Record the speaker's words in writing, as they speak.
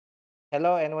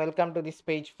Hello and welcome to this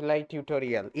Pagefly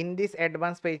tutorial. In this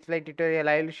advanced Pagefly tutorial,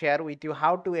 I will share with you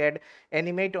how to add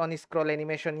animate on scroll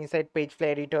animation inside Pagefly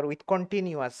editor with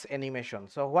continuous animation.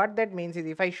 So what that means is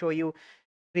if I show you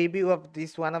preview of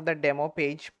this one of the demo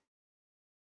page,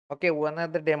 okay, one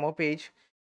of the demo page,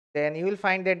 then you will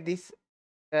find that this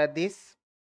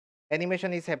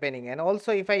animation is happening. And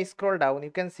also if I scroll down,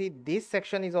 you can see this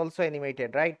section is also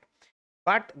animated, right?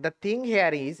 But the thing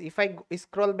here is if I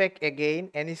scroll back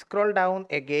again and scroll down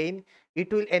again,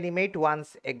 it will animate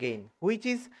once again, which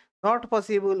is not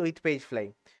possible with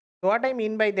Pagefly. So what I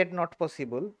mean by that not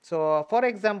possible. So for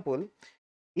example,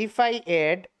 if I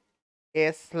add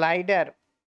a slider,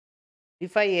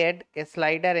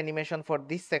 animation for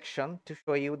this section to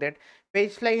show you that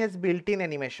Pagefly has built-in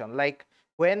animation like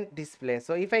when display.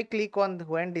 So if I click on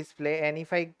when display and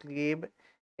if I give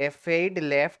a fade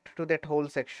left to that whole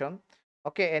section,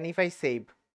 okay, and if I save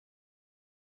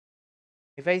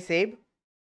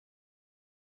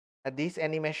this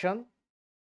animation,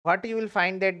 what you will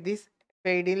find that this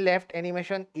fade in left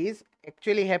animation is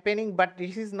actually happening, but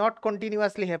this is not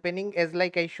continuously happening as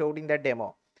like I showed in the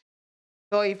demo.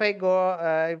 So if I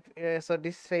go so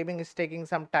this saving is taking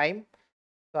some time.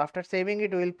 So after saving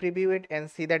it, we will preview it and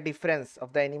see the difference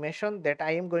of the animation that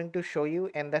I am going to show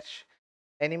you and the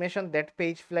animation that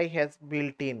Pagefly has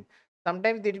built in.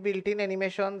 Sometimes it built in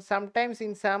animation, sometimes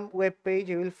in some web page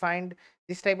you will find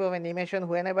this type of animation.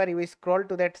 Whenever you scroll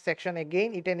to that section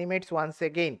again, it animates once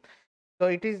again. So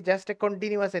it is just a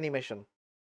continuous animation,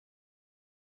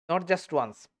 not just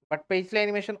once. But Pagefly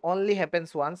animation only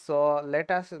happens once. So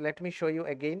let me show you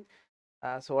again.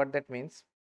 So what that means.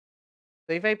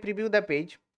 So if I preview the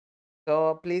page,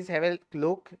 so please have a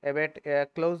look, a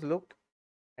close look,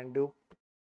 and do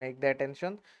make the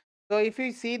attention. So if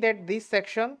you see that this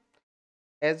section,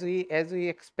 as we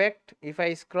expect, if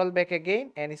I scroll back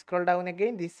again and scroll down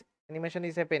again, this animation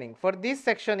is happening. For this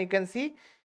section, you can see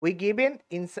we given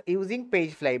in using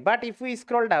Pagefly, but if we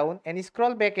scroll down and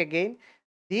scroll back again,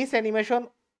 this animation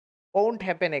won't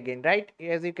happen again, right?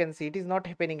 As you can see, it is not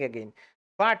happening again.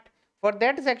 But for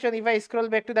that section, if I scroll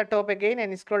back to the top again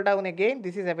and scroll down again,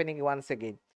 this is happening once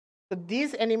again. So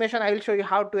this animation, I will show you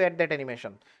how to add that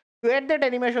animation. To add that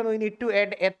animation, we need to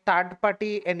add a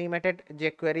third-party animated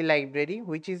Jquery library,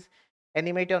 which is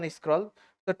animate on scroll.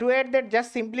 So to add that,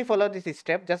 just simply follow this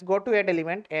step. Just go to add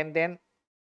element and then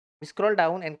scroll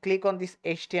down and click on this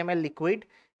HTML liquid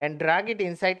and drag it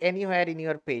inside anywhere in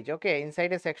your page. Okay,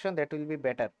 inside a section, that will be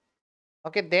better.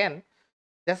 Okay, then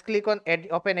just click on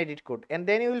open edit code, and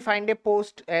then you will find a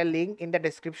post link in the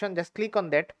description. Just click on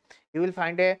that. You will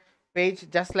find a page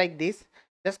just like this.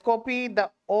 Just copy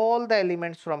all the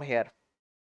elements from here.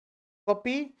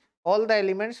 Copy all the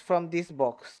elements from this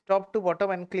box top to bottom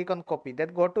and click on copy.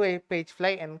 Then go to a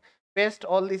Pagefly and paste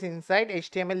all this inside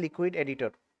HTML liquid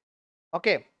editor.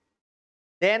 Okay,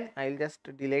 then I'll just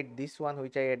delete this one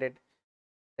which I added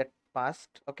that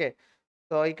past. Okay,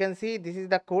 so you can see this is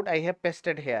the code I have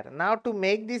pasted here. Now to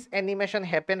make this animation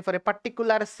happen for a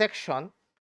particular section,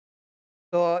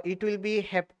 so it will be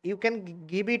you can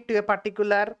give it to a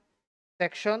particular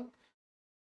section.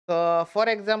 So for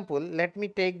example, let me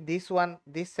take this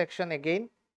section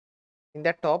again in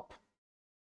the top,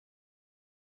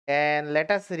 and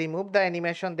let us remove the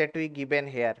animation that we given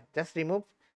here. Just remove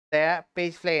the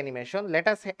Pagefly animation. Let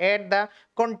us add the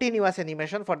continuous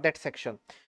animation for that section.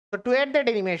 So to add that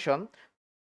animation,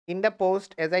 in the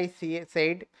post, as I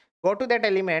said, go to that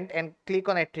element and click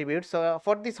on attributes. So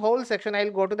for this whole section,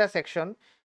 I'll go to the section,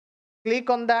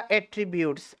 click on the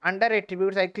attributes. Under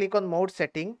attributes, I click on mode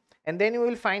setting, and then you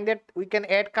will find that we can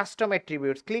add custom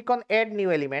attributes. Click on add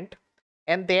new element,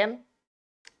 and then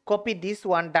copy this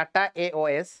one, data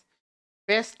AOS,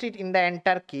 paste it in the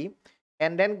enter key,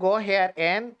 and then go here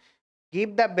and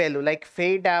give the value like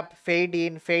fade up, fade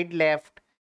in, fade left.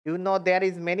 You know, there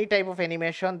is many type of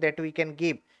animation that we can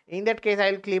give. In that case,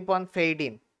 I will click on fade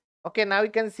in. Okay, now you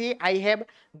can see I have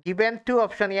given two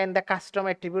options here in the custom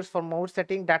attributes for mode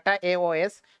setting, data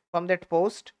AOS from that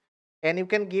post, and you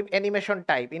can give animation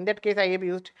type. In that case, I have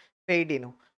used fade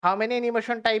in. How many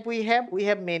animation type we have? We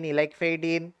have many, like fade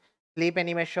in, flip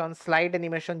animation, slide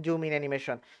animation, zoom in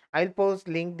animation. I'll post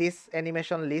link this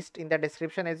animation list in the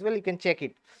description as well. You can check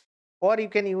it, or you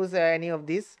can use any of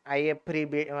these I have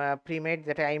pre-made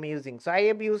that I am using. So I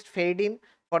have used fade in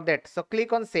for that. So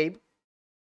click on save.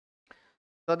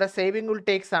 So the saving will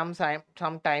take some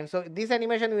time. So this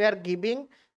animation we are giving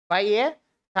by a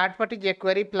third-party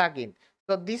jQuery plugin.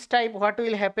 So this type, what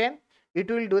will happen? It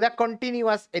will do the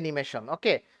continuous animation.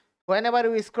 Okay. Whenever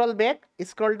we scroll back,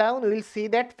 scroll down, we will see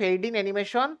that fade in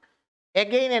animation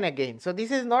again and again. So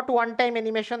this is not one-time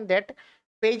animation that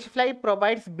Pagefly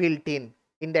provides built-in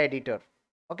the editor.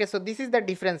 Okay, so this is the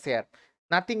difference here,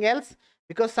 nothing else,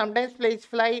 because sometimes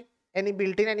Pagefly any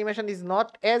built-in animation is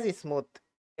not as smooth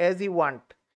as you want.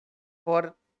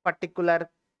 For particular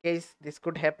case this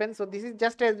could happen, so this is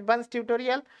just an advanced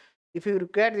tutorial. If you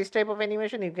require this type of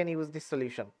animation, you can use this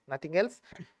solution, nothing else.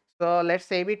 So let's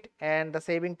save it, and the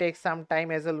saving takes some time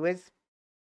as always.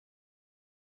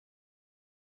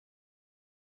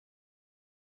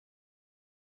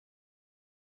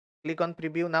 Click on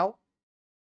preview now,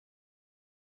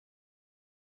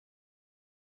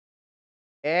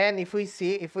 and if we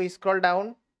scroll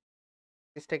down,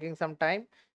 it's taking some time.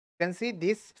 You can see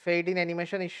this fade in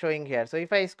animation is showing here. So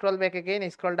if I scroll back again, I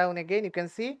scroll down again, you can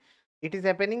see it is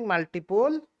happening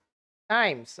multiple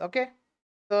times. Okay,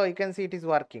 so you can see it is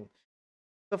working.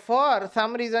 So for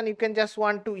some reason you can just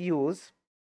want to use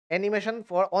animation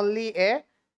for only a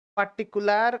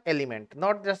particular element,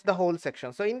 not just the whole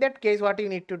section. So in that case, what you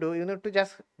need to do, you need to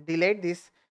just delete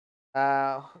this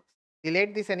uh,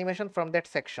 animation from that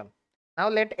section. Now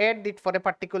let add it for a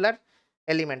particular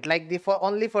element, like the for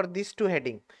only for these two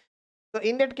heading. So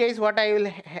in that case, what I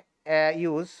will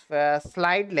use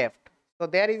slide left. So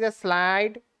there is a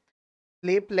slide,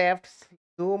 flip left,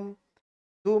 zoom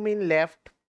in left,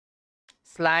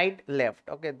 slide left.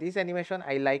 Okay, this animation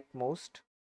I like most,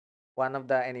 one of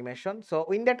the animation. So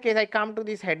in that case, I come to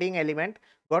this heading element,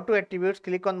 go to attributes,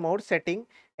 click on mode setting,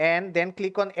 and then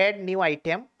click on add new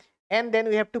item, and then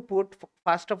we have to put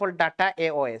first of all data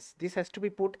AOS. This has to be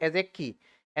put as a key,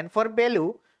 and for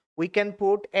value we can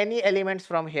put any elements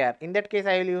from here. In that case,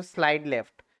 I will use slide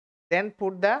left, then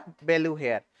put the value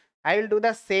here. I will do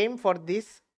the same for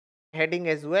this heading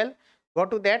as well. Go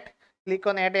to that, click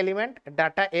on add element,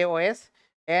 data AOS,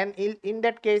 and in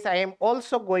that case I am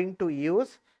also going to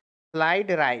use slide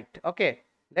right. Okay,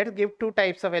 let's give two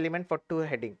types of element for two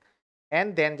heading,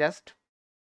 and then just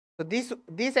so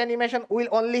this animation will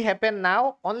only happen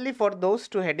now only for those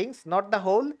two headings, not the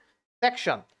whole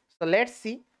section. So let's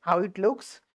see how it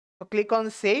looks. So click on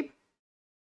save.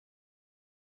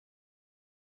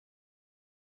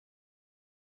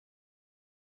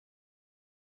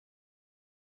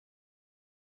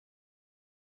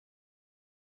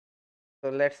 So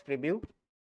let's preview.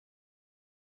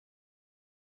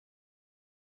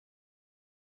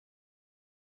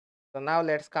 So now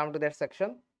let's come to that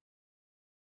section.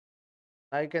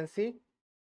 Now you can see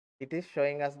it is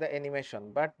showing us the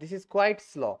animation, but this is quite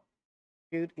slow.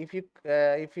 If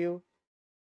you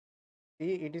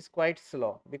see, it is quite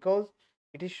slow because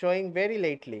it is showing very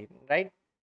lately, right?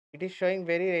 It is showing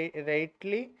very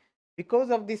lately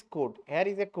because of this code. Here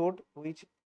is a code which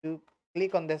you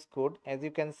click on this code, as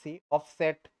you can see,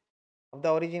 offset of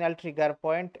the original trigger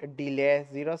point, delay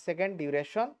 0 second,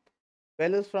 duration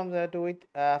values from 0 to with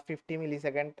 50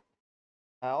 millisecond.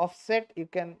 Offset, you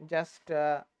can just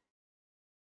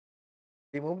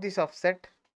remove this offset.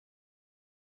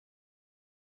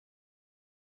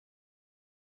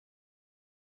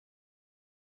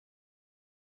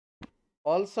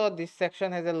 Also this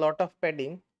section has a lot of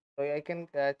padding, so I can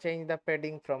change the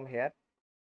padding from here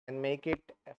and make it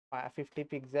 50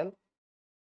 pixel,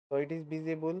 so it is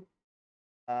visible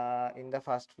in the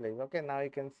first place. Okay, now you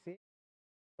can see.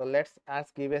 So let's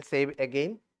give a save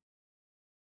again.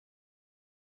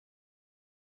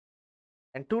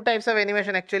 And two types of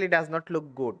animation actually does not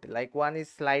look good, like one is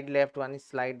slide left, one is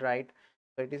slide right,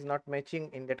 so it is not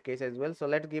matching in that case as well. So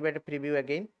let's give it a preview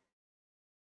again.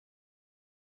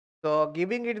 So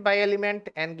giving it by element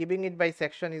and giving it by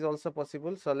section is also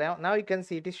possible. So now you can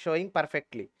see it is showing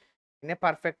perfectly in a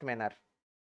perfect manner,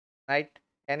 right?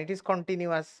 And it is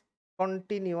continuous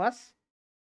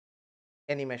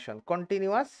animation,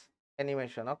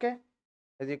 okay,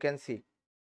 as you can see.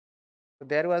 So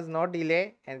there was no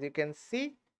delay, as you can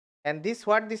see. And this,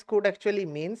 what this code actually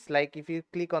means, like if you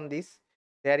click on this,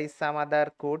 there is some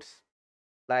other codes,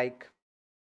 like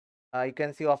you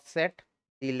can see offset,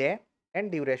 delay, and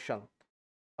duration.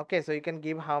 Okay, so you can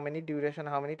give how many duration,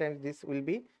 how many times this will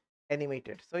be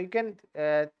animated. So you can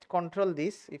control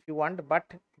this if you want, but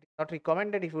it's not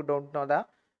recommended if you don't know the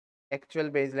actual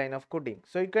baseline of coding.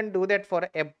 So you can do that for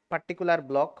a particular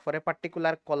block, for a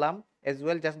particular column as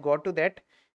well. Just go to that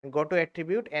and go to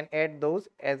attribute and add those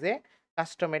as a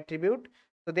custom attribute.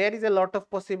 So there is a lot of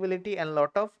possibility and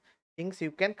lot of things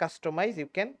you can customize, you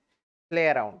can play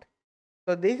around.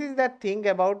 So this is the thing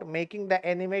about making the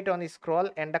animate on scroll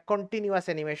and the continuous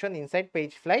animation inside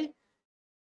Pagefly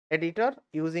editor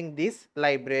using this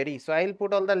library. So I will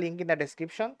put all the link in the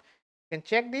description. You can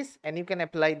check this and you can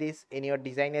apply this in your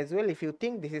design as well if you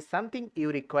think this is something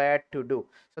you require to do.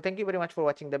 So thank you very much for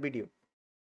watching the video.